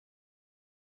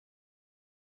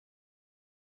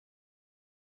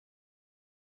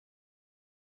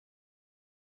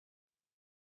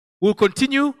We'll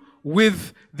continue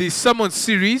with the sermon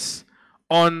series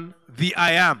on the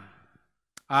I Am.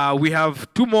 We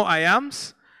have two more I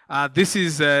Ams. This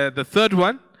is the third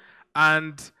one.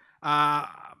 And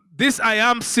this I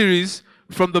Am series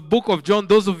from the book of John,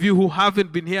 those of you who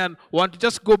haven't been here and want to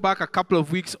just go back a couple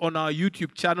of weeks on our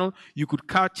YouTube channel, you could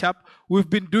catch up. We've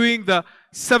been doing the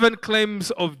 7 claims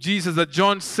of Jesus that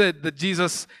John said that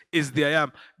Jesus is the I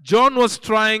Am. John was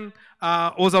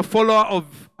was a follower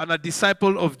of and a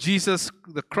disciple of Jesus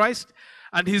the Christ,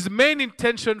 and his main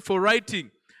intention for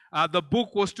writing the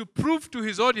book was to prove to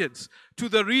his audience, to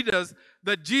the readers,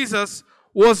 that Jesus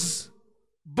was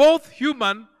both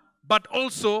human but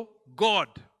also God.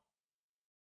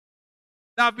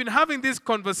 Now, I've been having this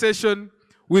conversation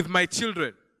with my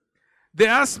children. They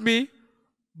ask me,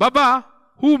 Baba,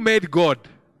 who made God?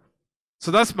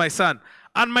 So that's my son.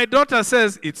 And my daughter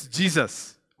says it's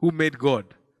Jesus who made God.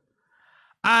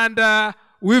 And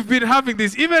we've been having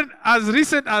this, even as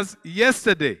recent as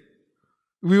yesterday,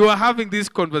 we were having this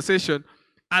conversation,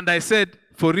 and I said,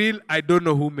 for real, I don't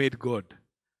know who made God.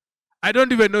 I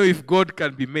don't even know if God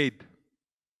can be made.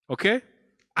 Okay?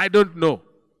 I don't know.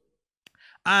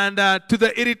 And to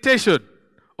the irritation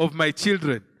of my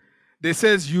children, they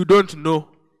says, you don't know.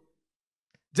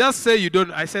 Just say you don't.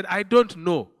 I said, I don't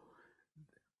know.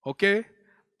 Okay?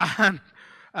 And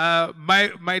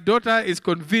my daughter is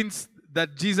convinced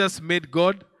that Jesus made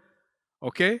God,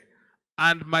 okay?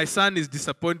 And my son is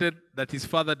disappointed that his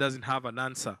father doesn't have an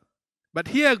answer. But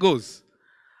here goes.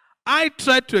 I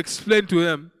tried to explain to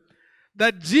him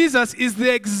that Jesus is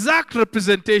the exact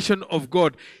representation of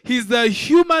God. He's the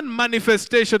human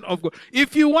manifestation of God.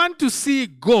 If you want to see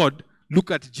God,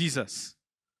 look at Jesus.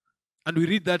 And we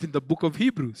read that in the book of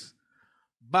Hebrews.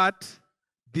 But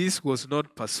this was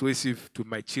not persuasive to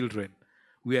my children.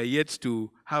 We are yet to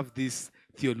have this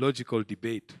theological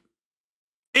debate.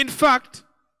 In fact,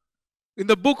 in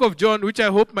the book of John, which I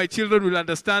hope my children will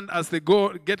understand as they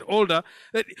get older,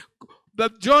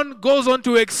 that John goes on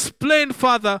to explain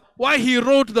further why he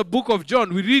wrote the book of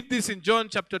John. We read this in John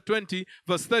chapter 20,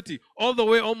 verse 30, all the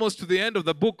way almost to the end of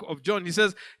the book of John. He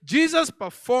says, Jesus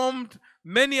performed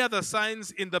many other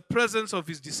signs in the presence of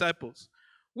his disciples,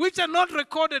 which are not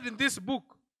recorded in this book.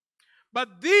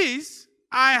 But these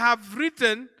I have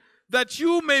written that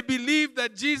you may believe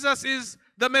that Jesus is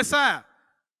the Messiah.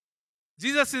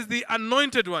 Jesus is the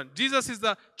anointed one. Jesus is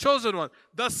the chosen one,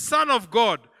 the Son of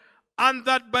God. And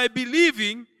that by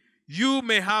believing, you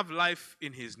may have life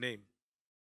in his name.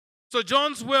 So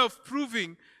John's way of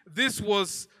proving this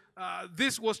was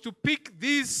to pick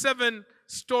these 7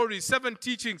 stories, 7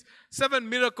 teachings, 7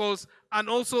 miracles, and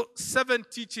also 7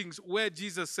 teachings where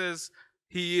Jesus says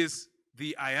he is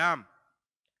the I Am.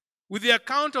 With the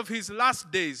account of his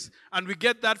last days, and we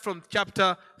get that from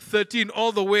chapter 13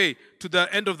 all the way to the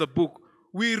end of the book,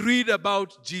 we read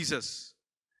about Jesus.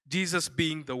 Jesus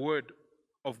being the Word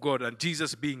of God and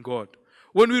Jesus being God.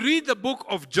 When we read the book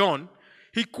of John,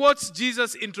 he quotes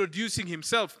Jesus introducing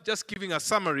himself, just giving a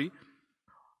summary,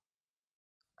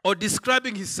 or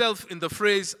describing himself in the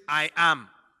phrase, I am.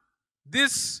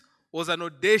 This was an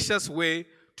audacious way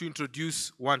to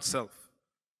introduce oneself.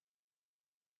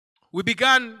 We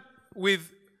began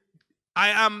with,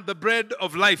 I am the bread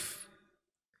of life.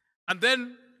 And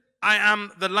then, I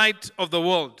am the light of the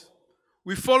world.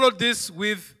 We followed this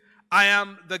with, I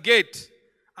am the gate.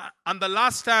 And the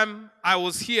last time I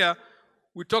was here,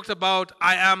 we talked about,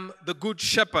 I am the good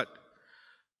shepherd.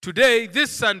 Today, this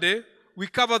Sunday, we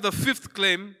cover the 5th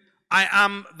claim, I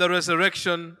am the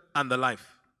resurrection and the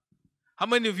life. How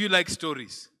many of you like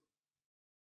stories?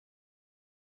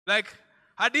 Like,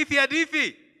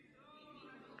 hadithi?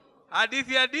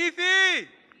 Hadithi.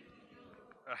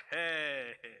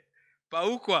 Hey.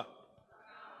 Paukwa.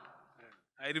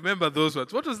 I remember those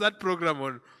ones. What was that program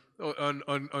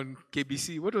on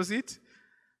KBC? What was it?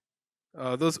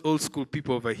 Those old school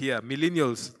people over here,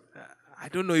 millennials. I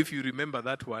don't know if you remember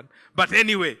that one. But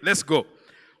anyway, let's go.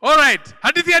 All right.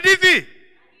 Hadithi.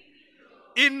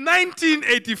 In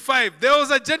 1985, there was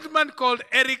a gentleman called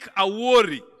Eric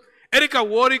Awori. Eric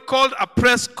Awori called a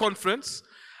press conference.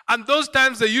 And those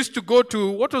times they used to go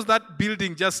to, what was that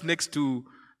building just next to,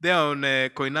 there on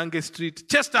Koinange Street?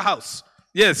 Chester House.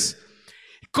 Yes.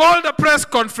 He called a press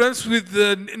conference with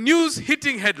the news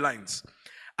hitting headlines.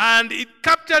 And it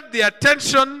captured the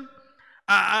attention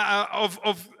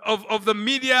of the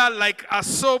media like a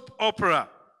soap opera.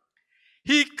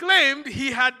 He claimed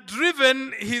he had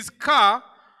driven his car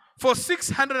for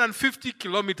 650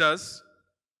 kilometers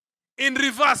in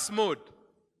reverse mode.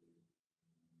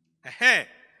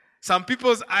 Some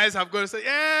people's eyes have gone to say,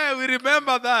 yeah, we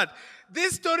remember that.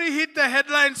 This story hit the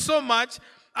headline so much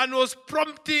and was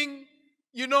prompting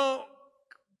you know,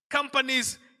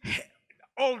 companies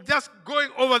all just going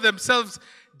over themselves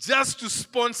just to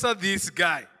sponsor this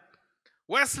guy.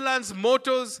 Westlands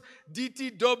Motors,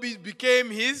 DT Dobby became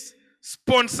his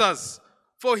sponsors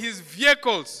for his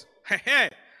vehicles.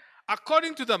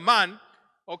 According to the man,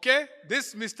 okay,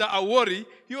 this Mr. Awori,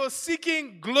 he was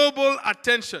seeking global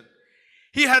attention.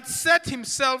 He had set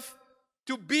himself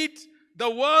to beat the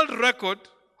world record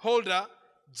holder,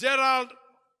 Gerald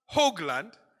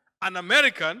Hoagland, an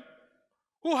American,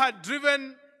 who had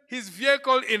driven his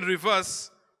vehicle in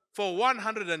reverse for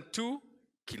 102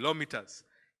 kilometers.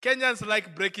 Kenyans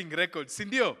like breaking records.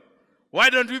 Sindio, why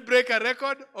don't we break a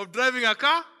record of driving a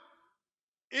car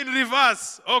in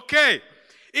reverse? Okay.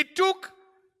 He took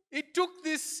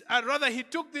this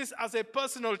as a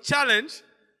personal challenge,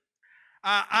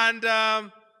 and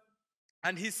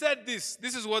he said this.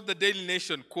 This is what the Daily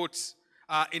Nation quotes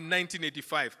in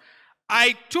 1985.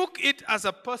 I took it as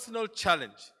a personal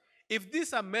challenge. If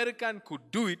this American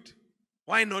could do it,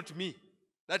 why not me?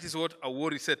 That is what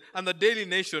Awori said. And the Daily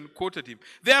Nation quoted him.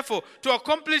 Therefore, to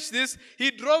accomplish this,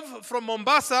 he drove from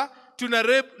Mombasa to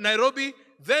Nairobi,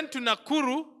 then to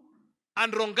Nakuru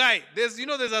and Rongai. There's a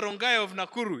Rongai of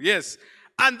Nakuru, yes.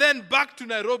 And then back to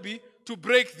Nairobi to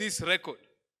break this record.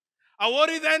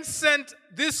 Awori then sent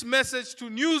this message to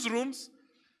newsrooms,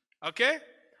 okay?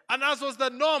 And as was the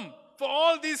norm for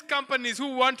all these companies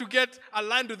who want to get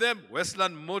aligned to them,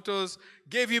 Westland Motors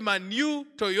gave him a new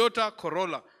Toyota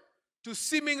Corolla to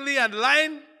seemingly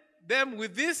align them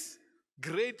with this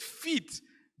great feat,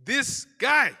 this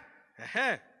guy.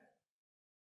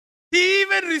 He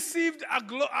even received a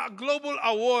global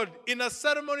award in a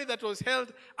ceremony that was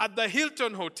held at the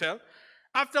Hilton Hotel,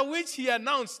 after which he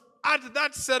announced at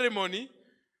that ceremony,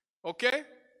 okay,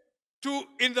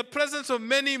 in the presence of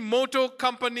many motor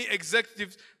company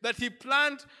executives, that he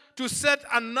planned to set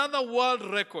another world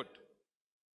record.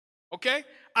 Okay?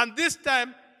 And this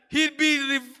time, he'll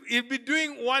be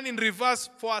doing one in reverse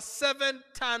for a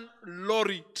 7-ton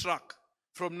lorry truck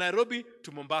from Nairobi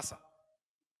to Mombasa.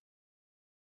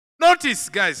 Notice,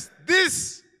 guys,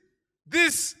 this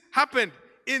happened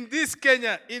in this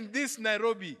Kenya, in this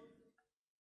Nairobi.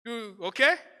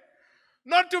 Okay?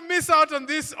 Not to miss out on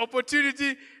this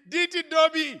opportunity, DT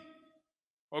Dobby,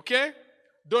 okay,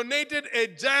 donated a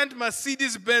giant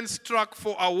Mercedes-Benz truck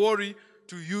for Awori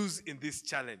to use in this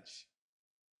challenge.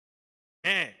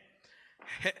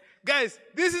 Guys,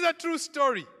 this is a true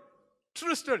story.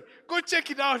 True story. Go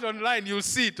check it out online. You'll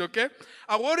see it, okay?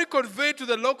 Awori conveyed to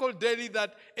the local daily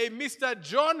that a Mr.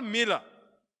 John Miller,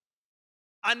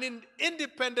 an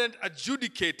independent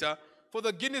adjudicator for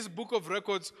the Guinness Book of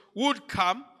Records, would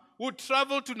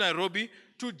travel to Nairobi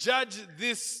to judge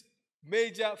this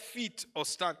major feat or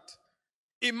stunt.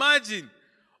 Imagine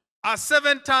a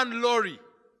 7-ton lorry,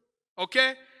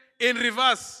 okay, in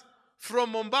reverse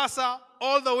from Mombasa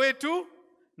all the way to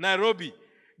Nairobi.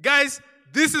 Guys,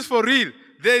 this is for real.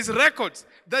 There is records.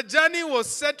 The journey was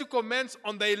set to commence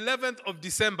on the 11th of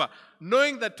December,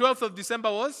 knowing the 12th of December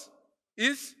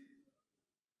is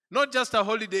not just a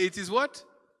holiday, it is what?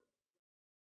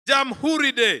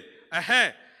 Jamhuri Day.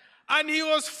 And he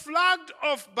was flagged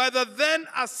off by the then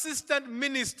assistant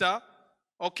minister,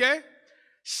 okay,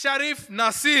 Sharif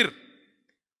Nasir,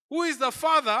 who is the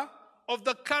father of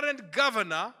the current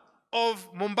governor of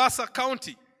Mombasa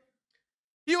County.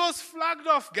 He was flagged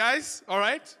off, guys, all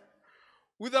right,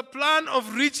 with a plan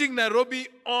of reaching Nairobi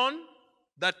on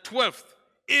the 12th,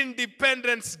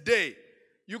 Independence Day.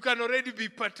 You can already be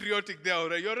patriotic there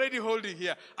already. You're already holding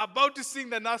here. About to sing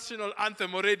the national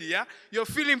anthem already, yeah? You're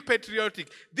feeling patriotic.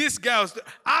 This guy was,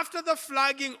 after the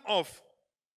flagging off,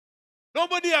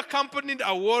 nobody accompanied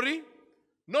Awori.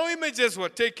 No images were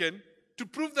taken to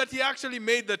prove that he actually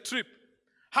made the trip.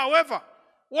 However,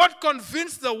 what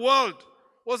convinced the world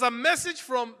was a message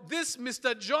from this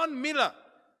Mr. John Miller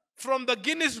from the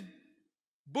Guinness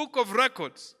Book of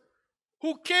Records,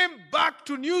 who came back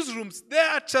to newsrooms there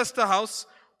at Chester House,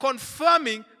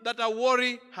 confirming that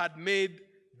Awori had made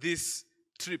this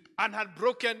trip and had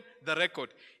broken the record.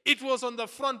 It was on the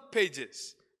front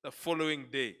pages the following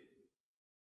day.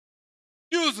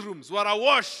 Newsrooms were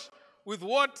awash with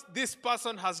what this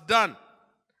person has done.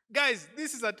 Guys,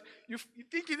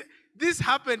 this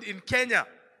happened in Kenya.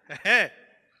 And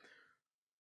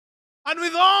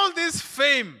with all this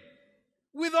fame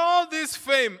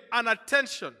and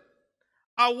attention,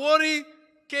 Awori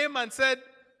came and said,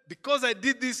 because I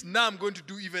did this, now I'm going to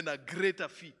do even a greater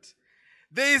feat.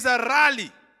 There is a rally,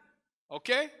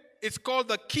 okay? It's called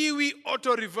the Kiwi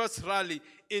Auto Reverse Rally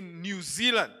in New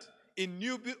Zealand,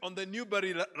 on the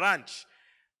Newbury Ranch,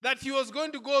 that he was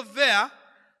going to go there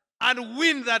and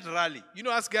win that rally. You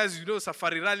know, us guys,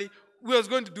 Safari Rally, we was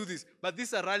going to do this. But this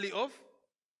is a rally of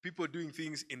people doing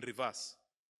things in reverse.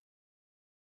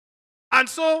 And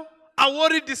so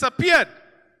Awori disappeared.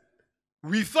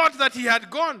 We thought that he had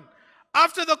gone.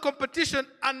 After the competition,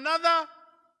 another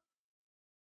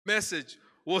message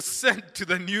was sent to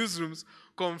the newsrooms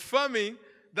confirming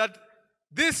that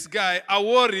this guy,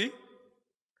 Awori,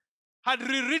 had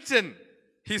rewritten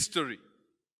history,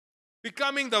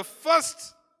 becoming the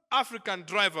first African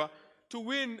driver to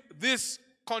win this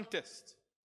contest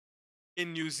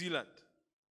in New Zealand.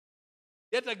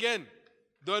 Yet again,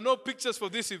 there were no pictures for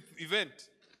this event,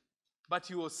 but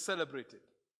he was celebrated.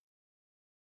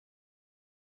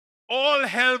 All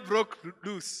hell broke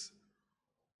loose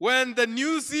when the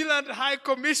New Zealand High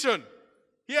Commission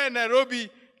here in Nairobi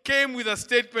came with a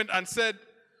statement and said,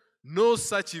 no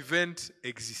such event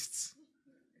exists.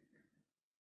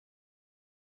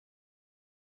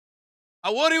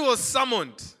 Awori was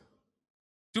summoned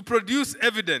to produce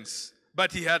evidence,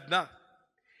 but he had none.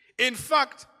 In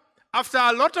fact, after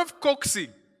a lot of coaxing,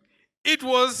 it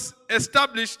was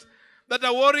established that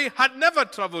Awori had never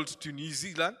traveled to New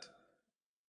Zealand,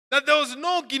 that there was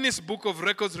no Guinness Book of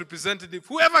Records representative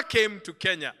who ever came to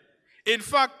Kenya. In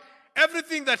fact,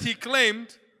 everything that he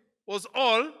claimed was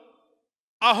all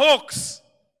a hoax.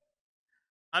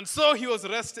 And so he was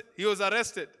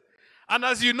arrested. And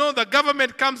as you know, the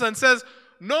government comes and says,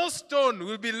 no stone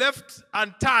will be left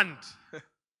unturned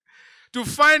to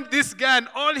find this guy and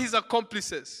all his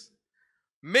accomplices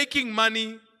making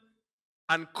money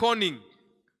and conning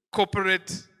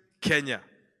corporate Kenya.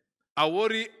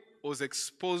 Awori was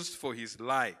exposed for his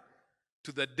lie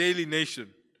to the Daily Nation.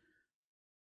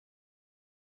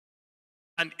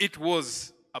 And it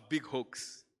was a big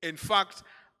hoax. In fact,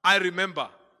 I remember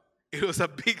it was a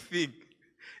big thing.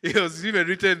 It was even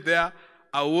written there,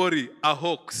 Awori, a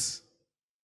hoax.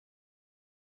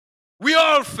 We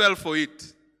all fell for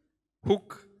it.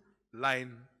 Hook,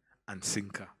 line, and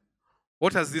sinker.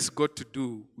 What has this got to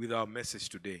do with our message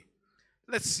today?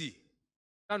 Let's see.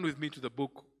 Turn with me to the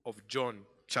book of John,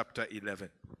 chapter 11.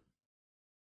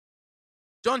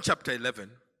 John chapter 11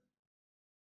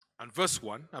 and verse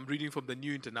 1. I'm reading from the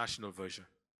New International Version.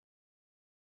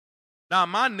 Now a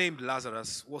man named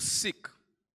Lazarus was sick.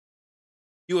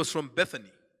 He was from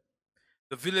Bethany,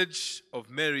 the village of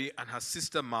Mary and her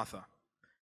sister Martha.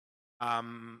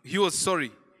 He was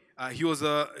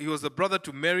a brother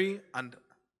to Mary, and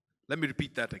let me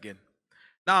repeat that again.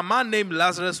 Now a man named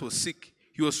Lazarus was sick.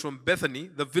 He was from Bethany,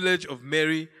 the village of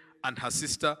Mary and her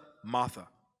sister Martha.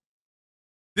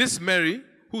 This Mary,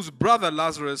 whose brother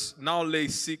Lazarus now lay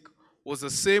sick, was the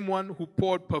same one who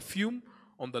poured perfume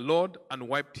on the Lord and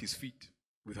wiped his feet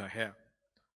with her hair.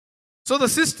 So the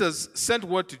sisters sent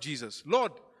word to Jesus,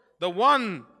 Lord, the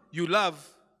one you love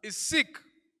is sick.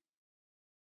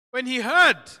 When he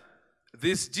heard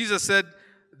this, Jesus said,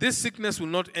 this sickness will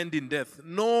not end in death.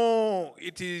 No,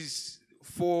 it is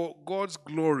for God's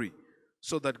glory,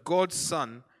 so that God's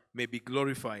Son may be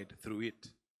glorified through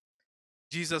it.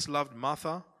 Jesus loved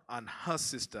Martha and her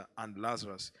sister and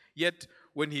Lazarus. Yet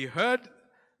when he heard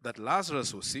that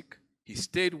Lazarus was sick, he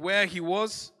stayed where he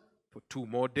was for 2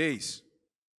 more days.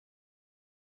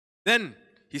 Then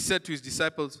he said to his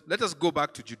disciples, let us go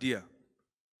back to Judea.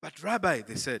 But Rabbi,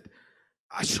 they said,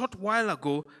 a short while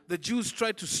ago, the Jews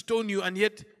tried to stone you, and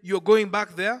yet you're going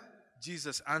back there?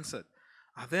 Jesus answered,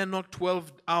 are there not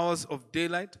 12 hours of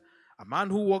daylight? A man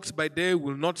who walks by day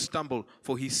will not stumble,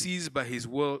 for he sees by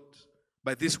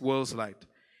this world's light.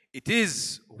 It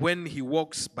is when he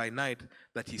walks by night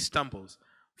that he stumbles,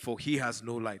 for he has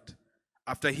no light.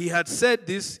 After he had said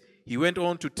this, he went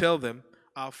on to tell them,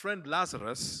 our friend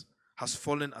Lazarus has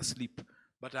fallen asleep,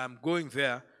 but I am going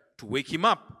there to wake him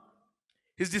up.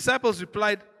 His disciples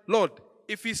replied, Lord,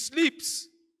 if he sleeps,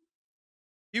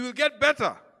 he will get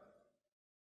better.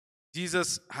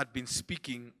 Jesus had been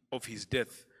speaking of his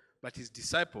death, but his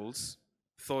disciples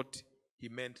thought he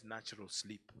meant natural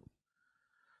sleep.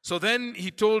 So then he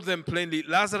told them plainly,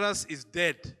 Lazarus is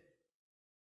dead.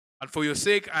 And for your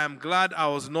sake, I am glad I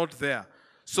was not there,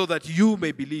 so that you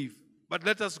may believe. But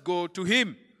let us go to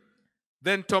him.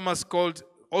 Then Thomas,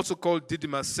 also called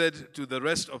Didymus, said to the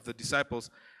rest of the disciples,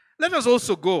 let us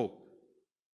also go,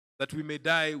 that we may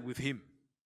die with him.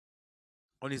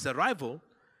 On his arrival,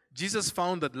 Jesus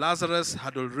found that Lazarus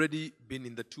had already been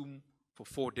in the tomb for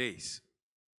 4 days.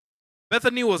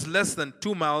 Bethany was less than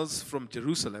 2 miles from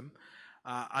Jerusalem,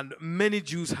 and many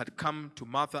Jews had come to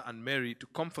Martha and Mary to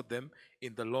comfort them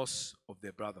in the loss of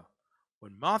their brother.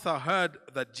 When Martha heard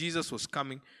that Jesus was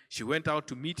coming, she went out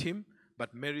to meet him,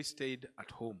 but Mary stayed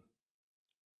at home.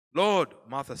 Lord,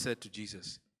 Martha said to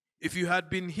Jesus, if you had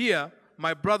been here,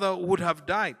 my brother wouldn't have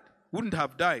died.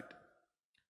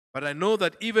 But I know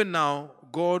that even now,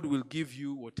 God will give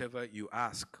you whatever you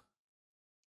ask.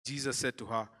 Jesus said to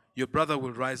her, your brother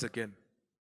will rise again.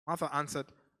 Martha answered,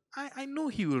 I know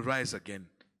he will rise again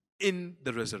in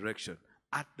the resurrection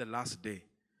at the last day.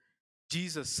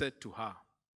 Jesus said to her,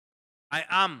 I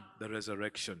am the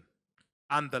resurrection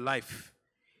and the life.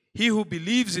 He who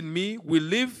believes in me will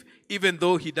live even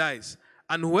though he dies.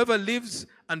 And whoever lives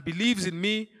and believes in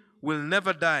me will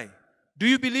never die. Do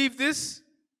you believe this?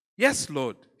 Yes,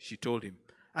 Lord, she told him.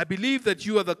 I believe that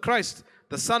you are the Christ,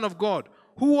 the Son of God,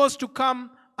 who was to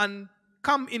come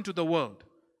into the world.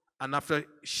 And after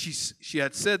she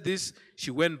had said this,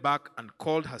 she went back and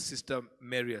called her sister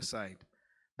Mary aside.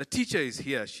 The teacher is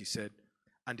here, she said,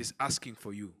 and is asking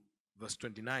for you. Verse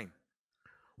 29.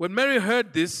 When Mary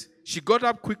heard this, she got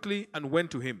up quickly and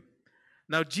went to him.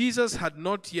 Now Jesus had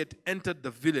not yet entered the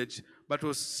village, but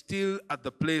was still at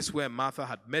the place where Martha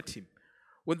had met him.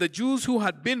 When the Jews who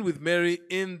had been with Mary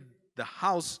in the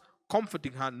house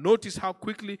comforting her noticed how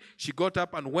quickly she got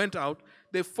up and went out,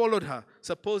 they followed her,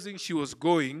 supposing she was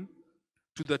going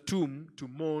to the tomb to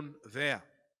mourn there.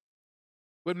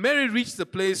 When Mary reached the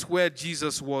place where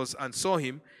Jesus was and saw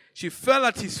him, she fell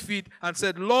at his feet and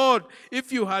said, Lord,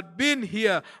 if you had been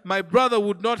here, my brother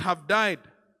would not have died.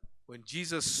 When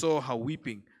Jesus saw her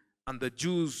weeping, and the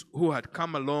Jews who had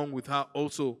come along with her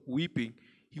also weeping,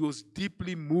 he was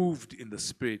deeply moved in the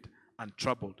spirit and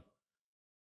troubled.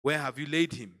 Where have you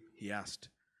laid him? He asked.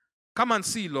 Come and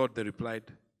see, Lord, they replied.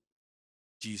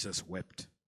 Jesus wept.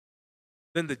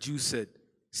 Then the Jews said,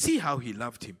 see how he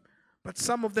loved him. But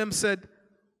some of them said,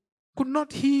 could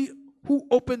not he who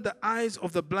opened the eyes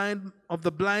of the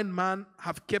blind man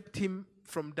have kept him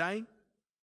from dying?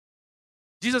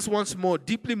 Jesus, once more,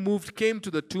 deeply moved, came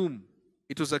to the tomb.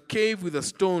 It was a cave with a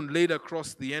stone laid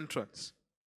across the entrance.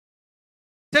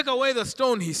 Take away the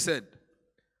stone, he said.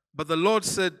 But Lord,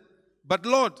 said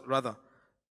Martha,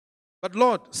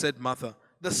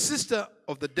 the sister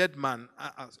of the dead man.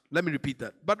 Let me repeat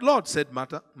that. But Lord, said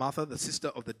Martha, the sister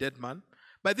of the dead man,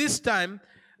 by this time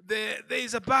there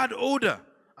is a bad odor,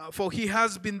 for he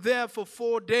has been there for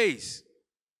 4 days.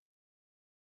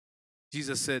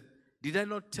 Jesus said, did I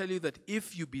not tell you that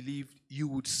if you believed, you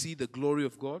would see the glory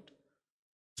of God?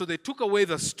 So they took away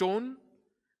the stone.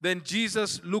 Then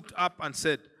Jesus looked up and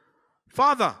said,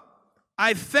 Father,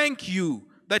 I thank you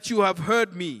that you have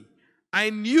heard me. I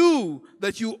knew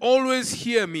that you always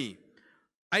hear me.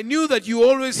 I know that you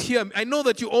always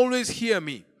hear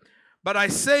me. But I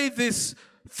say this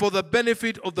for the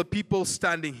benefit of the people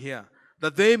standing here,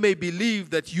 that they may believe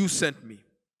that you sent me.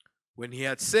 When he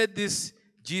had said this,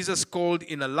 Jesus called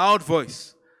in a loud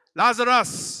voice,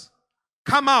 Lazarus,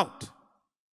 come out.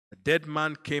 The dead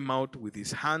man came out with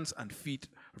his hands and feet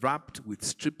wrapped with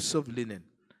strips of linen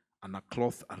and a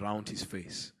cloth around his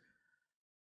face.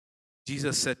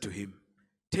 Jesus said to him,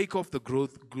 take off the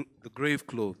grave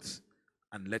clothes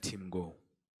and let him go.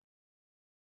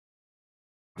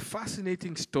 A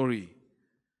fascinating story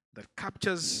that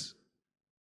captures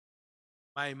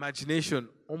my imagination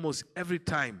almost every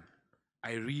time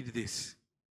I read this.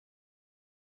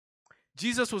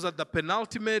 Jesus was at the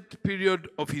penultimate period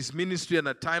of his ministry and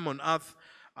a time on earth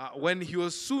when he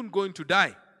was soon going to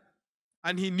die.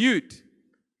 And he knew it.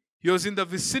 He was in the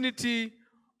vicinity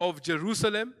of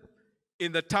Jerusalem,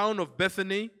 in the town of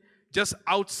Bethany, just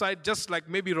outside, just like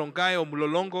maybe Rongai or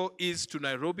Mulolongo is to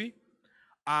Nairobi.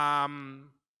 And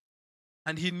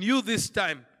he knew this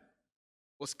time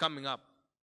was coming up.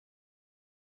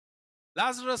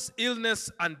 Lazarus' illness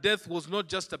and death was not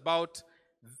just about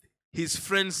his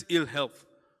friend's ill health.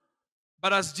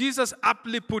 But as Jesus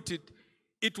aptly put it,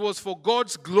 it was for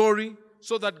God's glory,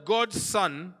 so that God's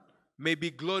Son may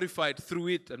be glorified through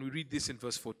it. And we read this in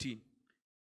verse 14.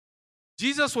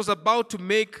 Jesus was about to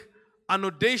make an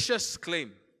audacious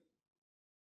claim,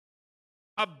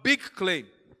 a big claim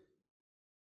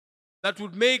that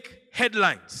would make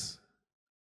headlines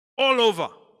all over,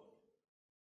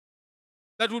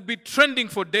 that would be trending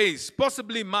for days,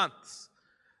 possibly months.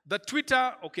 The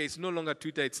Twitter, okay, it's no longer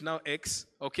Twitter, it's now X,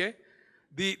 okay?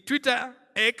 The Twitter,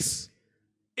 X,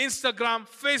 Instagram,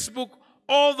 Facebook,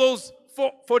 all those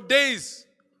for days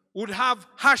would have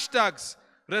hashtags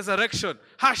resurrection,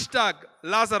 hashtag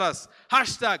Lazarus,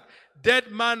 hashtag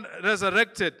dead man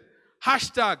resurrected,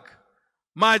 hashtag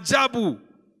Maajabu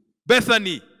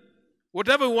Bethany,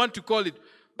 whatever we want to call it.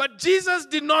 But Jesus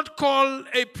did not call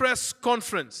a press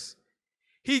conference.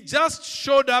 He just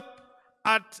showed up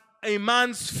at a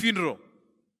man's funeral.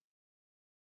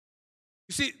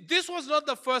 You see, this was not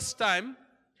the first time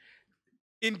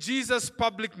in Jesus'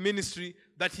 public ministry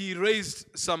that he raised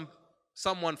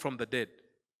someone from the dead.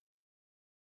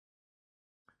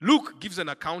 Luke gives an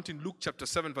account in Luke chapter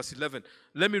 7, verse 11.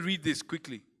 Let me read this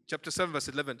quickly. Chapter 7, verse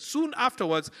 11. Soon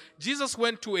afterwards, Jesus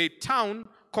went to a town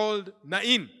called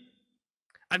Nain,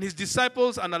 and his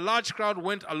disciples and a large crowd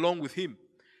went along with him.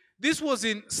 This was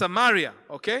in Samaria,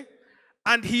 okay?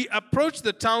 And he approached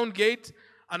the town gate,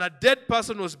 and a dead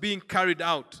person was being carried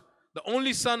out, the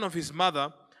only son of his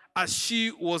mother, as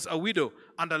she was a widow,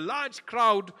 and a large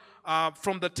crowd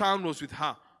from the town was with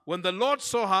her. When the Lord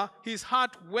saw her, his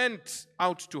heart went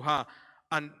out to her,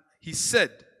 and he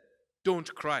said,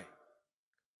 "Don't cry."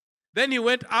 Then he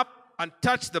went up and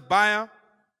touched the bier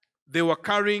they were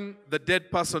carrying the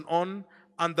dead person on,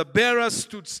 and the bearers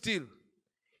stood still.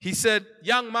 He said,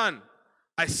 "Young man,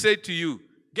 I say to you,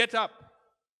 get up."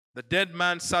 The dead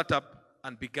man sat up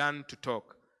and began to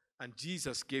talk, and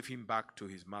Jesus gave him back to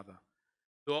his mother.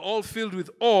 They were all filled with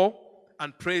awe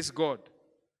and praised God.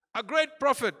 "A great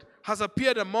prophet has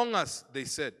appeared among us," they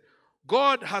said.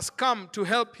 "God has come to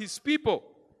help his people."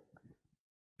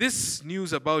 This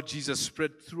news about Jesus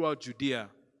spread throughout Judea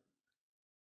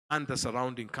and the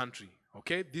surrounding country.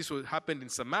 Okay, this happened in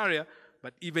Samaria,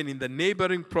 but even in the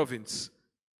neighboring province,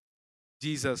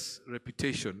 Jesus'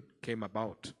 reputation came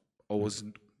about, or was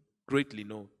greatly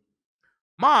known.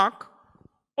 Mark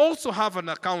also have an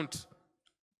account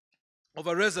of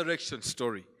a resurrection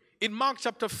story. In Mark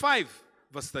chapter 5,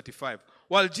 verse 35,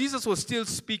 while Jesus was still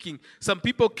speaking, some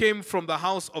people came from the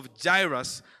house of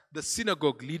Jairus, the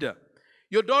synagogue leader.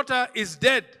 "Your daughter is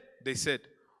dead," they said.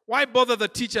 "Why bother the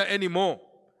teacher anymore?"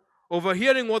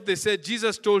 Overhearing what they said,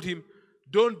 Jesus told him,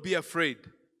 "Don't be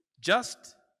afraid,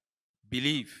 just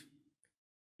believe."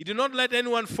 He did not let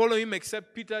anyone follow him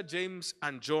except Peter, James,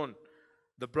 and John,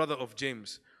 the brother of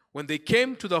James. When they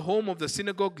came to the home of the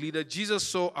synagogue leader, Jesus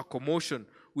saw a commotion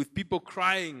with people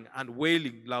crying and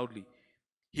wailing loudly.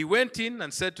 He went in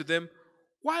and said to them,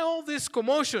 "Why all this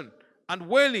commotion and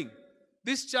wailing?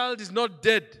 This child is not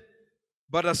dead,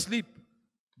 but asleep."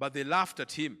 But they laughed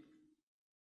at him.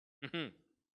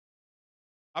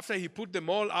 After he put them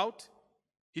all out,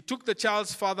 he took the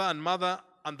child's father and mother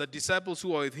and the disciples who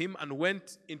were with him and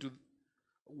went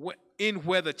in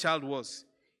where the child was.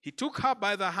 He took her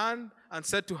by the hand and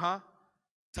said to her,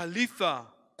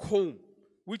 "Talitha koum,"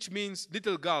 which means,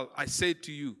 "Little girl, I say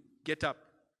to you, get up."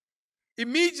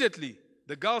 Immediately,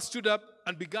 the girl stood up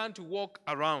and began to walk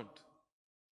around.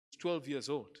 She was 12 years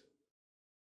old.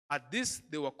 At this,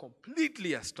 they were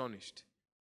completely astonished.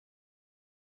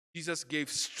 Jesus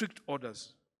gave strict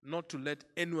orders not to let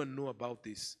anyone know about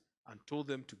this and told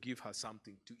them to give her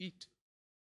something to eat.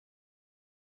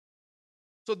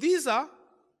 So these are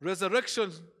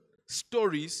resurrection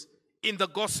stories in the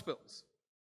Gospels.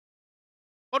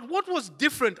 But what was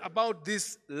different about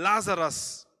this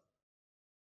Lazarus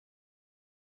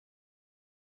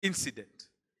incident?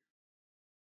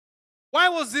 Why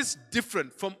was this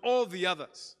different from all the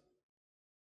others?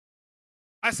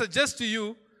 I suggest to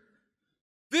you,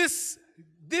 this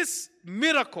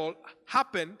miracle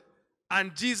happened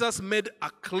and Jesus made a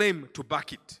claim to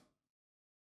back it.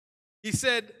 He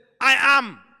said, "I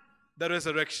am the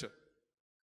resurrection."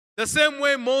 The same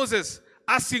way Moses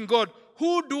asking God,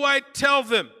 "Who do I tell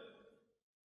them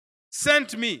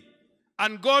sent me?"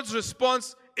 And God's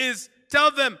response is,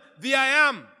 "Tell them, the I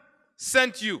am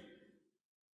sent you."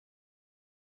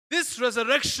 This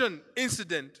resurrection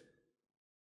incident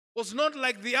was not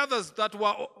like the others that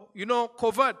were,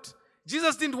 covert.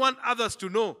 Jesus didn't want others to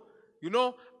know.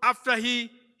 After he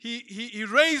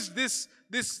raised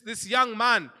this young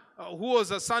man who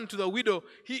was a son to the widow,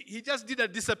 he just did a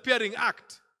disappearing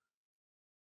act.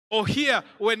 Or here,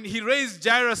 when he raised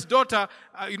Jairus' daughter,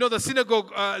 the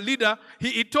synagogue leader,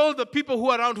 he told the people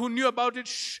who around who knew about it,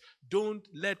 "Shh, don't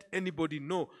let anybody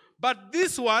know." But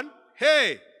this one,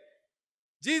 hey,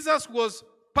 Jesus was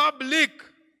public.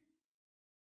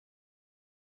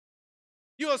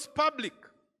 He was public.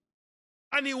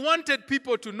 And he wanted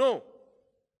people to know.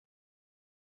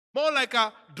 More like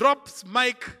a drops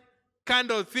mic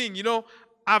kind of thing.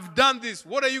 I've done this.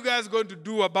 What are you guys going to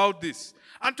do about this?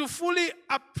 And to fully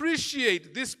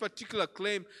appreciate this particular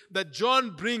claim that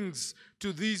John brings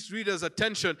to these readers'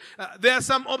 attention, there are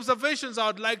some observations I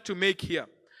would like to make here.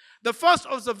 The first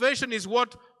observation is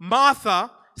what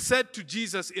Martha said to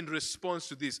Jesus in response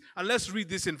to this. And let's read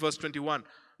this in verse 21.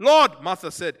 "Lord,"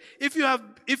 Martha said, if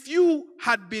you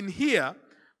had been here,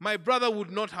 my brother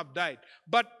would not have died.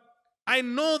 But I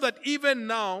know that even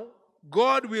now,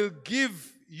 God will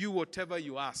give you whatever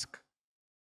you ask."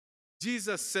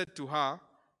 Jesus said to her,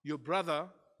 "Your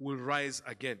brother will rise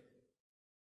again."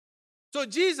 So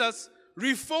Jesus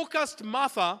refocused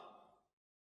Martha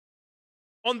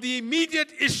on the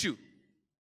immediate issue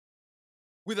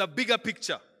with a bigger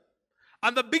picture.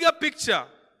 And the bigger picture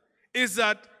is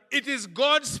that it is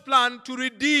God's plan to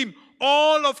redeem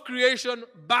all of creation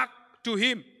back to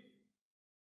Him,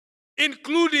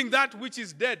 including that which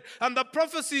is dead. And the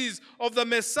prophecies of the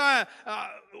Messiah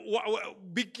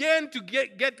began to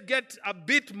get a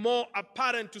bit more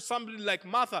apparent to somebody like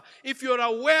Martha. If you're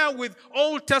aware with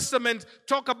Old Testament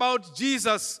talk about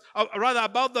Jesus, rather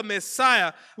about the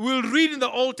Messiah, we'll read in the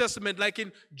Old Testament, like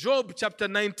in Job chapter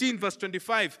 19, verse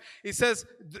 25. It says,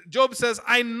 Job says,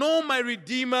 I know my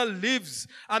Redeemer lives,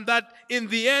 and that in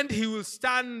the end he will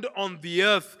stand on the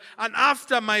earth. And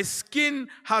after my skin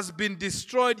has been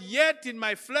destroyed, yet in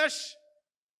my flesh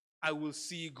I will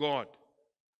see God.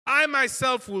 I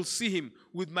myself will see him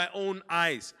with my own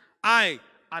eyes, I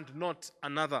and not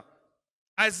another.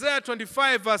 Isaiah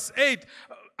 25 verse 8,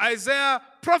 Isaiah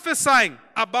prophesying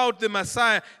about the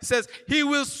Messiah says, he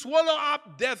will swallow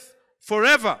up death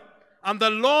forever, and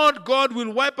the Lord God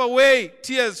will wipe away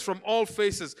tears from all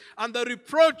faces, and the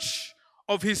reproach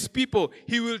of his people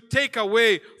he will take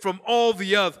away from all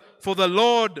the earth, for the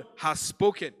Lord has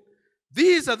spoken.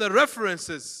 These are the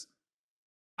references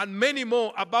and many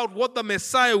more about what the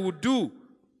Messiah would do.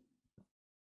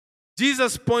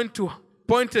 Jesus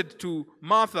pointed to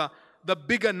Martha the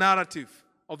bigger narrative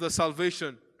of the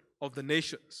salvation of the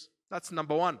nations. That's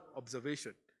number one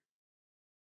observation.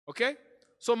 Okay?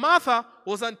 So Martha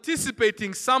was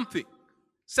anticipating something.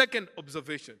 Second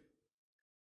observation.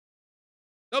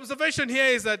 The observation here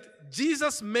is that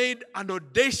Jesus made an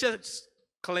audacious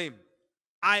claim.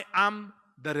 I am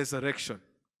the resurrection.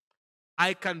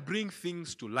 I can bring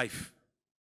things to life.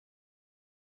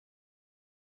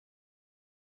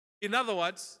 In other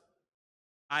words,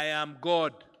 I am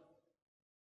God.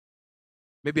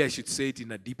 Maybe I should say it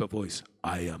in a deeper voice.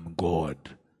 I am God.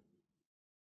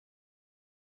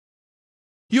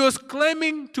 He was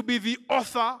claiming to be the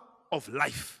author of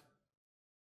life.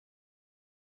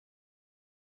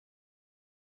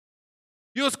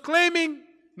 He was claiming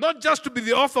not just to be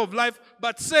the author of life,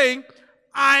 but saying,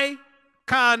 I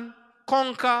can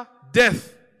conquer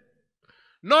death.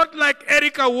 Not like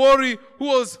Erica Worre, who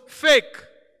was fake.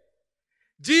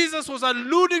 Jesus was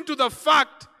alluding to the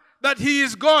fact that he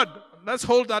is God. Let's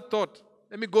hold that thought.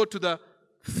 Let me go to the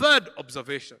third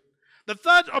observation. The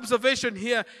third observation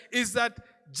here is that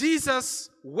Jesus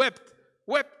wept.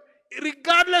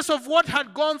 Regardless of what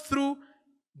had gone through,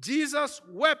 Jesus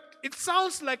wept. It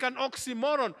sounds like an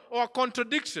oxymoron or a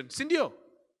contradiction. Sindio,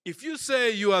 if you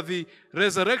say you are the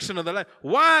resurrection of the life,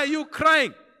 why are you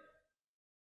crying?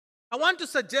 I want to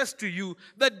suggest to you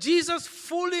that Jesus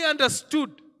fully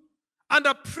understood and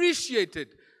appreciated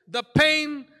the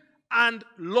pain and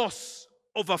loss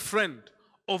of a friend,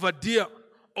 of a dear,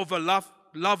 of a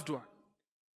loved one.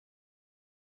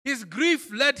 His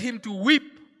grief led him to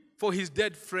weep for his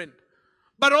dead friend.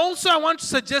 But also I want to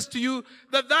suggest to you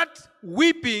that that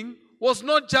weeping was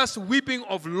not just weeping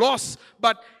of loss,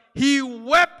 but he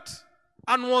wept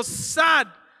and was sad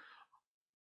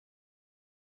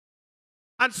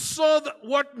and saw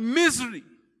what misery,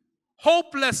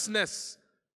 hopelessness,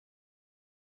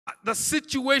 the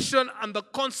situation and the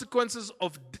consequences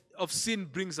of sin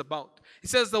brings about. He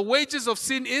says the wages of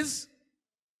sin is,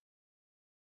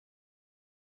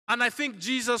 and I think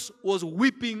Jesus was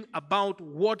weeping about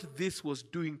what this was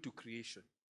doing to creation.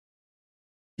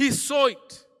 He saw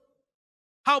it.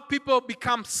 How people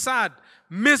become sad,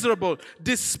 miserable,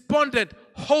 despondent,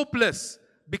 hopeless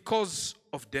because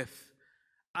of death.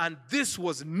 And this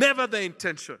was never the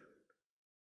intention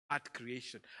at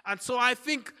creation. And so I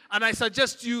think, and I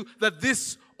suggest to you that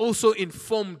this also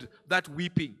informed that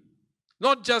weeping.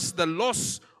 Not just the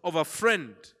loss of a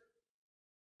friend,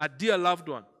 a dear loved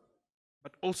one,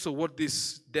 but also what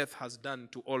this death has done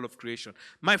to all of creation.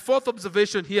 My fourth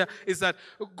observation here is that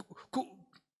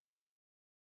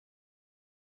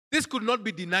this could not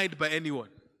be denied by anyone.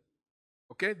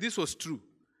 Okay, this was true.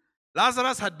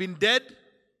 Lazarus had been dead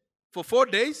for 4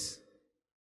 days.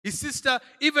 His sister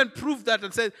even proved that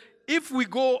and said, if we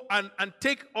go and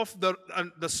take off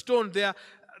the stone there,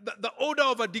 the odor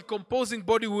of a decomposing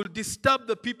body will disturb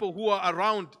the people who are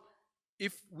around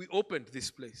if we opened this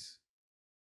place.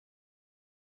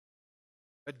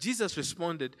 But Jesus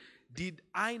responded, did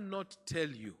I not tell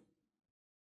you,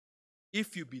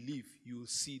 if you believe, you will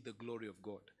see the glory of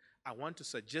God? I want to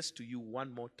suggest to you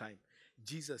one more time,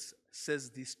 Jesus says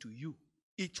this to you,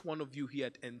 each one of you here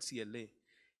at NCLA.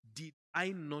 Did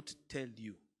I not tell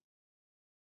you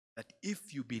that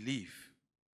if you believe,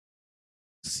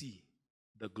 see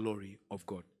the glory of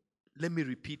God? Let me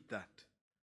repeat that.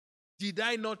 Did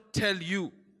I not tell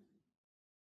you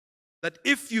that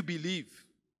if you believe,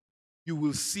 you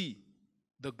will see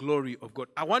the glory of God?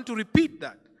 I want to repeat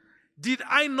that. Did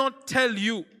I not tell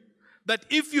you that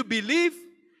if you believe,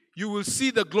 you will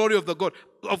see the glory of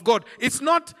God. It's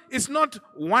not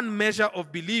one measure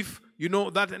of belief, we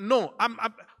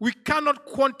cannot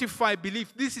quantify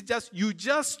belief. This is just, you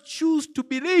just choose to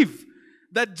believe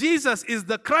that Jesus is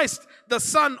the Christ, the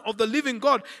Son of the living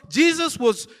God. Jesus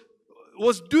was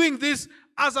doing this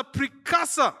as a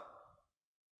precursor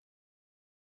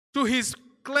to his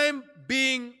claim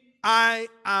being, I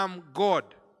am God.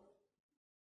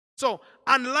 So,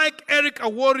 unlike Eric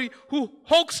Awori, who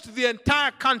hoaxed the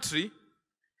entire country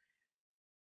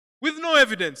with no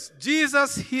evidence,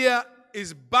 Jesus here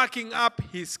is backing up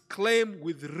his claim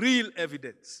with real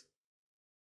evidence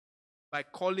by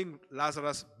calling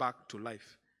Lazarus back to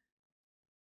life.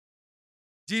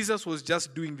 Jesus was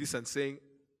just doing this and saying,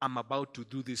 I'm about to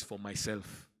do this for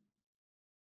myself.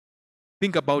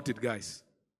 Think about it, guys.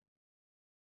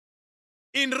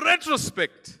 In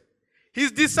retrospect,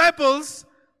 his disciples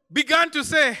began to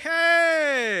say,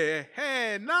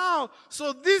 hey, now,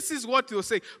 so this is what you're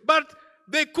saying. But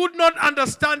they could not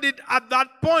understand it at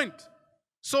that point.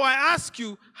 So I ask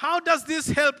you, how does this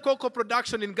help cocoa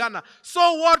production in Ghana?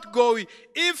 So what, Gowi?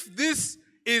 If this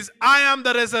is I am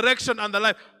the resurrection and the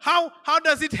life, how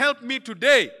does it help me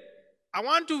today? I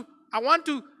want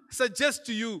to suggest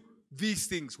to you these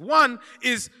things. One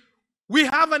is, we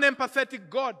have an empathetic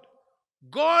God.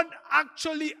 God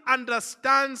actually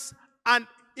understands, and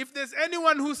if there's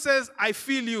anyone who says, I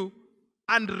feel you,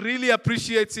 and really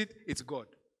appreciates it, it's God.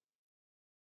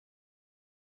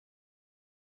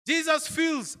 Jesus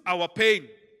feels our pain.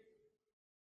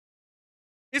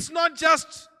 It's not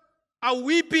just a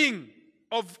weeping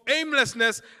of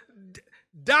aimlessness.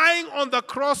 Dying on the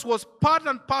cross was part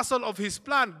and parcel of his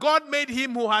plan. God made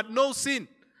him who had no sin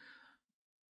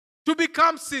to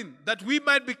become sin, that we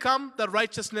might become the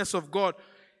righteousness of God.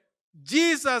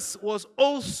 Jesus was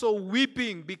also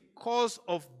weeping because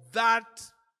of that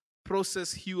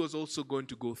process he was also going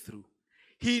to go through.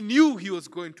 He knew he was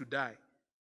going to die.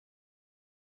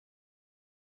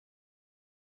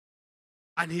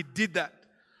 And he did that.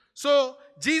 So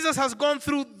Jesus has gone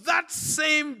through that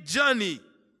same journey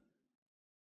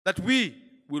that we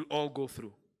will all go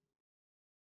through.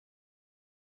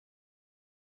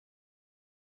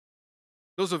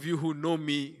 Those of you who know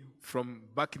me from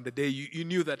back in the day, you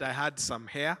knew that I had some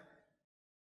hair.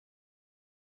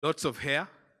 Lots of hair.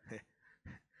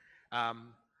 I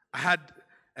had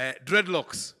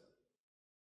dreadlocks.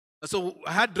 So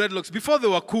I had dreadlocks before they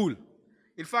were cool.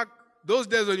 In fact, those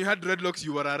days when you had dreadlocks,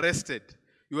 you were arrested.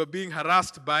 You were being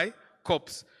harassed by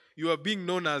cops. You were being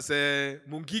known as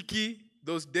Mungiki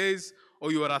those days,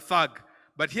 or you were a thug.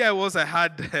 But here I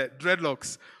had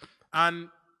dreadlocks. And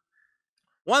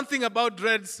one thing about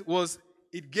dreads was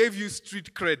it gave you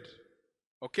street cred.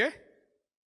 Okay?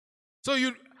 So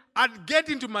I'd get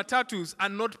into my tattoos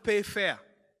and not pay fare.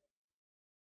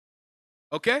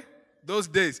 Okay? Those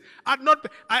days.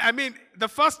 I mean, the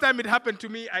first time it happened to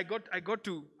me,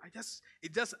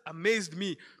 it just amazed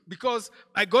me, because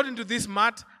I got into this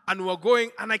mat and we were going,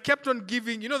 and I kept on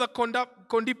giving, the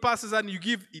condi passes, and you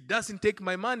give, it doesn't take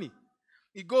my money.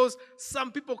 It goes,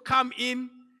 some people come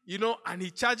in, and he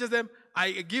charges them,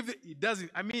 I give it doesn't.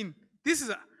 I mean,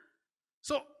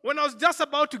 so when I was just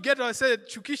about to get, I said,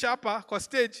 Chukisha hapa kwa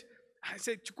stage, I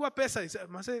said, chukua pesa. He said,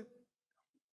 Mase,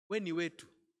 when you wait to?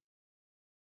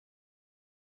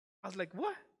 I was like,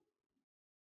 what?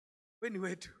 When you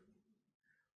wait to?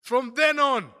 From then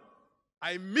on,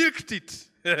 I milked it.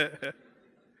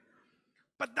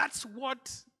 But that's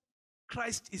what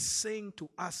Christ is saying to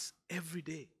us every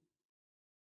day.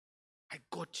 I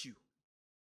got you.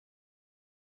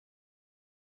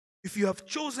 If you have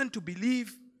chosen to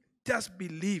believe, just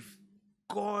believe.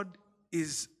 God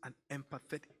is an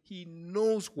empathetic. He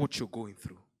knows what you're going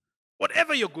through.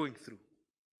 Whatever you're going through.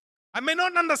 I may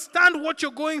not understand what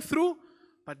you're going through,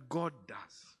 but God does.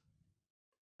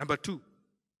 Number 2,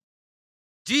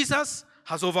 Jesus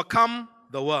has overcome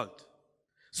the world.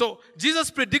 So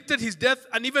Jesus predicted his death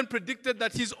and even predicted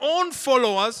that his own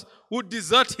followers would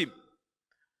desert him.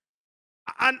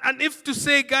 And if to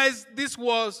say, guys, this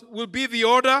will be the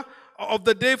order of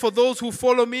the day for those who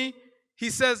follow me, he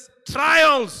says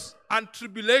trials and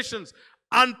tribulations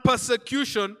and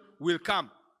persecution will come.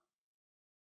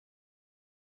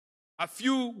 A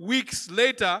few weeks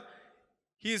later,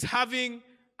 he is having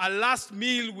a last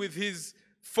meal with his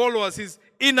followers, his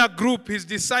inner group, his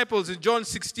disciples. In John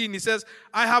 16, he says,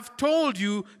 I have told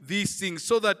you these things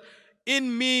so that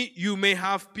in me you may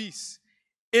have peace.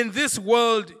 In this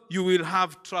world you will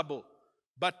have trouble,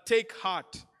 but take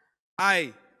heart.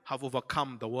 I have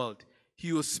overcome the world.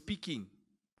 He was speaking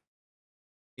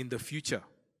in the future.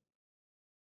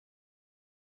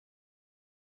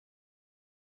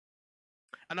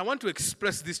 And I want to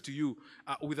express this to you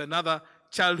with another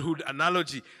childhood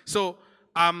analogy. So,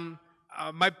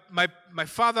 my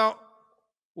father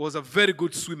was a very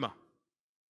good swimmer.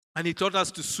 And he taught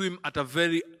us to swim at a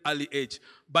very early age.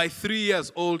 By 3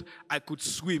 years old, I could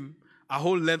swim a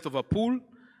whole length of a pool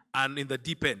and in the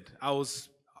deep end. I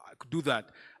could do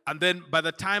that. And then by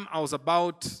the time I was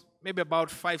maybe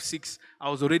about 5, 6, I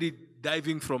was already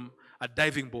diving from a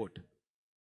diving board.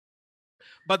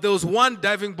 But there was one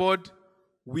diving board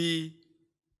we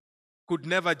could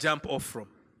never jump off from.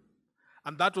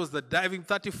 And that was the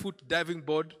 30-foot diving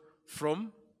board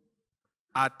from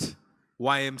at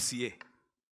YMCA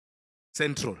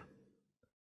Central.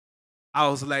 I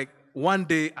was like, one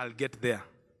day I'll get there.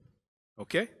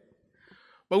 Okay?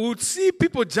 But we would see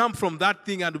people jump from that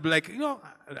thing and be like,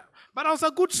 but I was a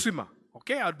good swimmer.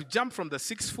 Okay? I'd jump from the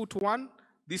 6-foot one,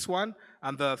 this one,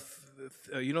 and the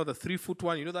 3-foot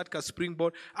one, that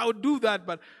springboard. I would do that,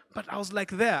 but I was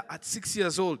like there at 6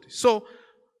 years old. So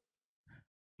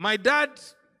my dad,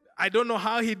 I don't know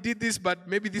how he did this, but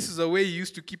maybe this is the way he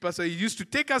used to keep us. He used to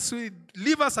take us,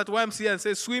 leave us at YMCA and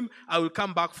say, swim, I will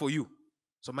come back for you.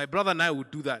 So my brother and I would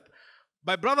do that.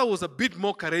 My brother was a bit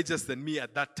more courageous than me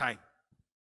at that time.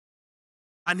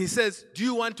 And he says, do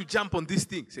you want to jump on this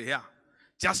thing? I say, yeah.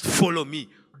 Just follow me.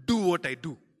 Do what I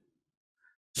do.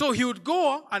 So he would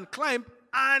go and climb,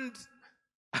 and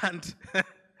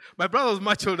my brother was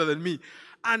much older than me.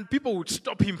 And people would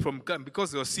stop him from climbing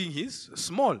because they were seeing he's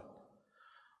small.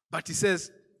 But he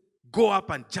says, go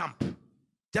up and jump.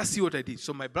 Just see what I did.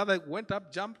 So my brother went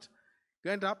up,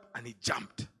 and he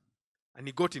jumped. And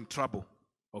he got in trouble.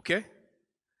 Okay?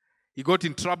 He got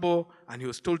in trouble, and he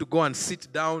was told to go and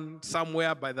sit down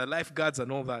somewhere by the lifeguards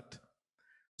and all that.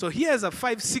 So here's a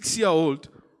 5, 6-year-old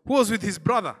who was with his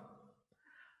brother.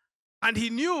 And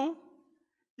he knew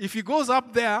if he goes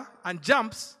up there and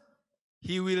jumps,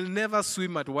 he will never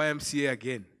swim at YMCA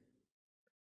again.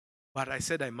 But I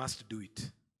said I must do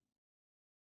it.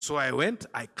 So I went,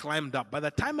 I climbed up. By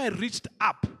the time I reached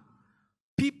up,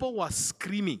 people were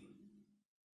screaming.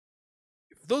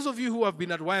 Those of you who have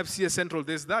been at YMCA Central,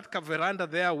 there's that veranda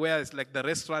there where it's like the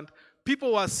restaurant.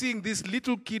 People were seeing this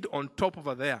little kid on top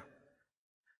over there.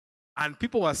 And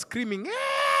people were screaming, hey,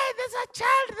 there's a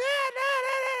child there.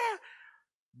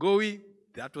 Gowi,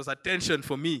 that was attention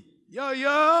for me. Yo,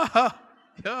 yeah,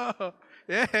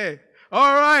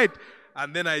 all right.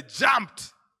 And then I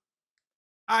jumped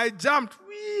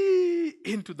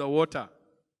into the water.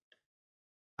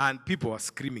 And people were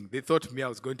screaming. They thought I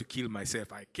was going to kill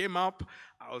myself. I came up,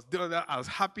 I was doing that, I was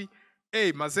happy.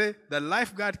 Hey, Maze, the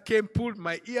lifeguard came, pulled,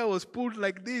 my ear was pulled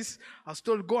like this. I was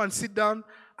told, go and sit down.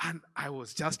 And I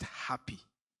was just happy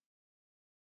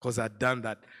because I'd done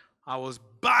that. I was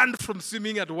banned from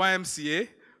swimming at YMCA.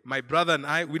 My brother and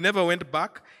I, we never went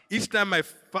back. Each time my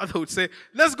father would say,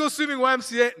 let's go swimming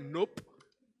YMCA. Nope.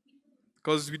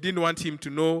 Because we didn't want him to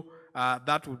know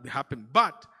that would happen.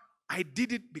 But I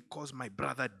did it because my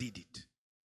brother did it.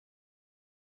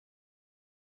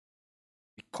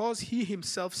 Because he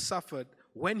himself suffered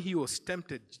when he was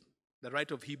tempted, the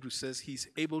writer of Hebrews says he's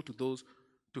able to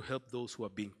help those who are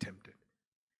being tempted.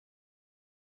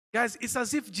 Guys, it's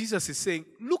as if Jesus is saying,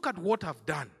 look at what I've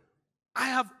done. I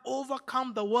have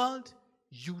overcome the world.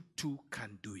 You too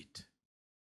can do it.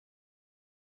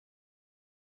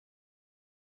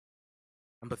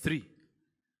 Number 3,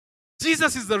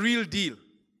 Jesus is the real deal.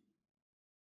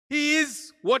 He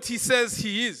is what he says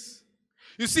he is.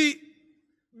 You see,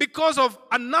 because of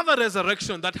another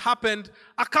resurrection that happened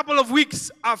a couple of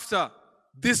weeks after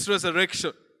this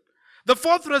resurrection. The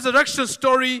 4th resurrection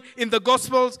story in the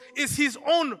Gospels is his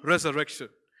own resurrection.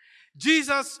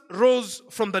 Jesus rose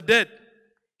from the dead.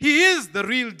 He is the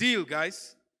real deal,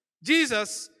 guys.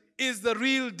 Jesus is the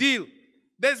real deal.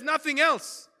 There's nothing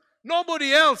else.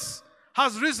 Nobody else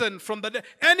has risen from the dead.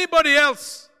 Anybody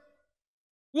else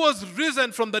who was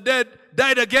risen from the dead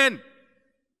died again.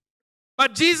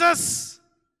 But Jesus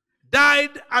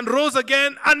died and rose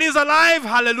again and is alive.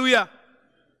 Hallelujah.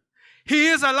 He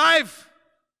is alive.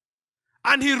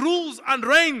 And he rules and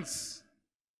reigns.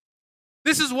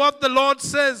 This is what the Lord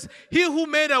says. He who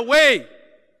made a way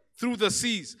through the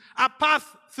seas, a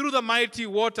path through the mighty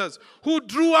waters, who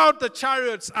drew out the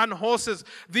chariots and horses,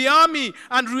 the army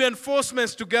and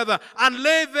reinforcements together, and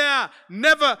lay there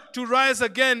never to rise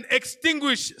again,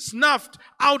 extinguished, snuffed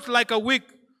out like a wick.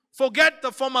 Forget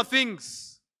the former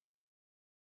things.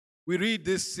 We read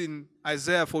this in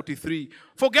Isaiah 43.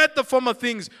 Forget the former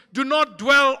things. Do not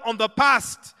dwell on the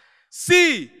past.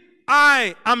 See,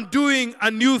 I am doing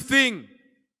a new thing.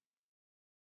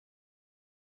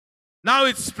 Now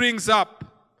it springs up.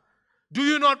 Do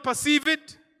you not perceive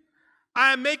it?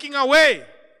 I am making a way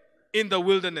in the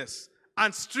wilderness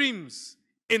and streams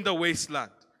in the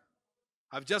wasteland.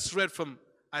 I've just read from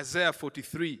Isaiah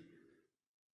 43,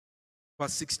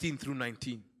 verse 16 through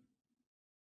 19.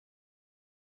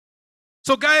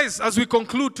 So guys, as we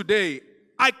conclude today,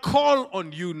 I call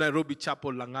on you, Nairobi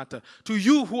Chapel Langata, to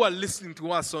you who are listening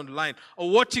to us online, or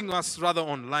watching us rather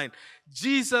online.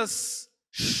 Jesus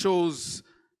shows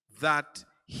that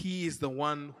he is the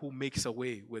one who makes a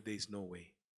way where there is no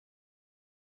way.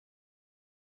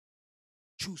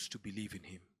 Choose to believe in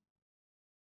him.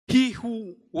 He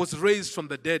who was raised from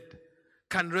the dead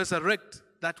can resurrect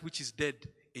that which is dead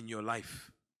in your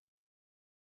life,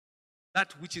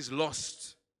 that which is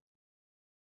lost.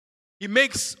 He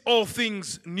makes all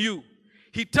things new.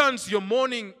 He turns your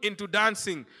mourning into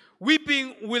dancing.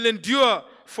 Weeping will endure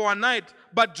for a night,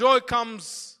 but joy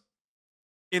comes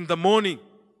in the morning.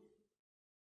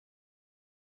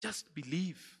 Just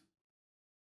believe.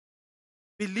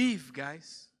 Believe,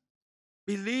 guys.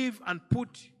 Believe and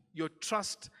put your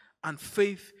trust and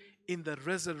faith in the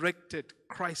resurrected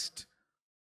Christ.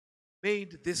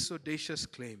 Made this audacious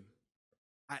claim: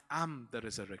 I am the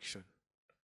resurrection,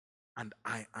 and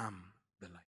I am the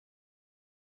life.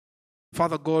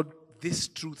 Father God, this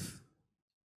truth,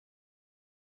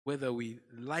 whether we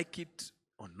like it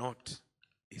or not,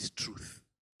 is truth.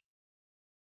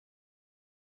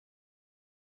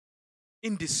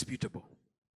 Indisputable.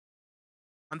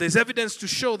 And there's evidence to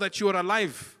show that you are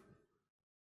alive.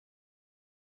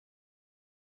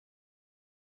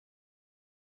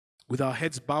 With our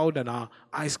heads bowed and our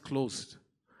eyes closed.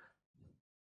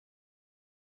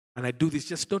 And I do this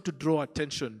just not to draw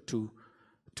attention to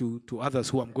others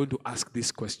who I'm going to ask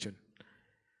this question.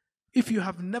 If you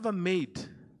have never made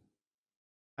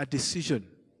a decision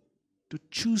to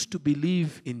choose to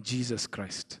believe in Jesus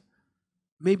Christ,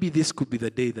 maybe this could be the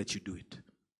day that you do it.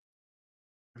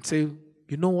 And say,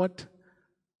 you know what?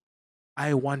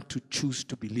 I want to choose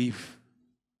to believe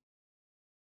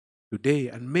today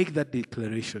and make that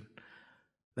declaration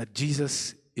that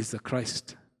Jesus is the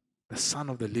Christ, the Son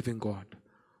of the living God,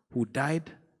 who died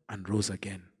and rose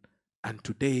again. And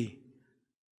today,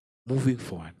 moving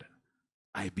forward,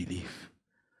 I believe.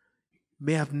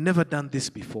 May have never done this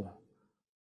before.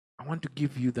 I want to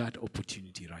give you that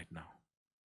opportunity right now.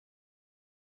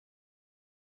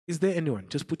 Is there anyone?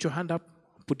 Just put your hand up,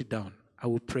 put it down. I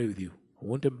will pray with you. I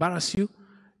won't embarrass you.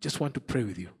 Just want to pray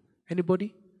with you.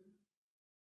 Anybody?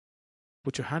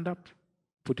 Put your hand up,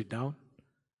 put it down,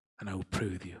 and I will pray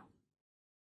with you.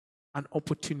 An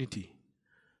opportunity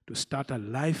to start a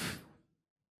life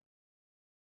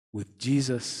with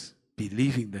Jesus,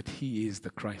 believing that he is the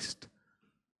Christ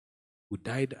who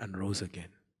died and rose again.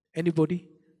 Anybody?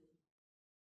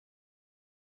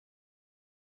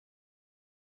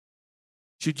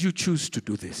 Should you choose to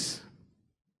do this?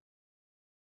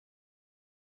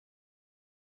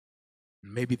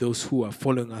 Maybe those who are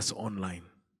following us online,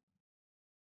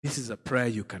 this is a prayer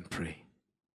you can pray.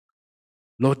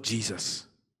 Lord Jesus,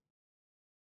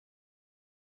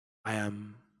 I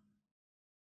am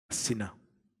a sinner.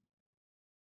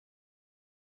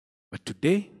 But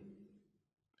today,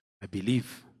 I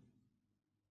believe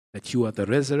that you are the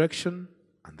resurrection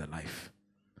and the life.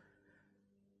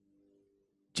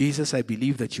 Jesus, I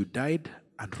believe that you died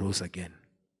and rose again.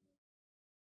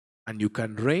 And you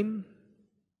can reign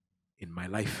in my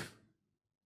life.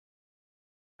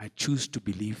 I choose to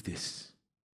believe this.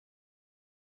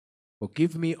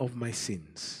 Forgive me of my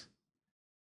sins.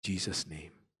 In Jesus'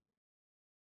 name.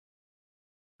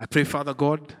 I pray, Father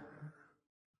God,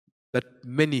 that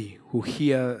many who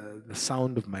hear the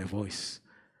sound of my voice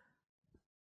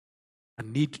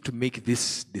and need to make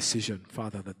this decision,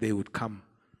 Father, that they would come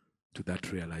to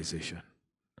that realization.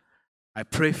 I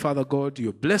pray, Father God,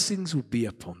 your blessings will be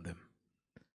upon them,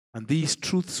 and these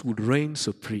truths would reign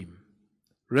supreme,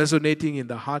 resonating in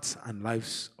the hearts and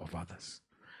lives of others.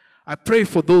 I pray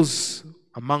for those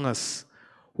among us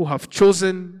who have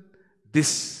chosen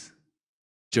this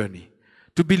journey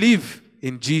to believe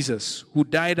in Jesus, who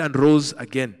died and rose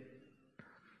again,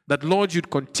 that, Lord, you'd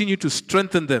continue to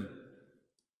strengthen them,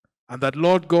 and that,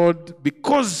 Lord God,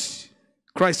 because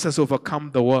Christ has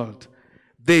overcome the world,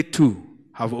 they too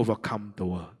have overcome the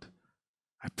world.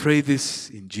 I pray this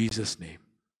in Jesus' name.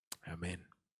 Amen.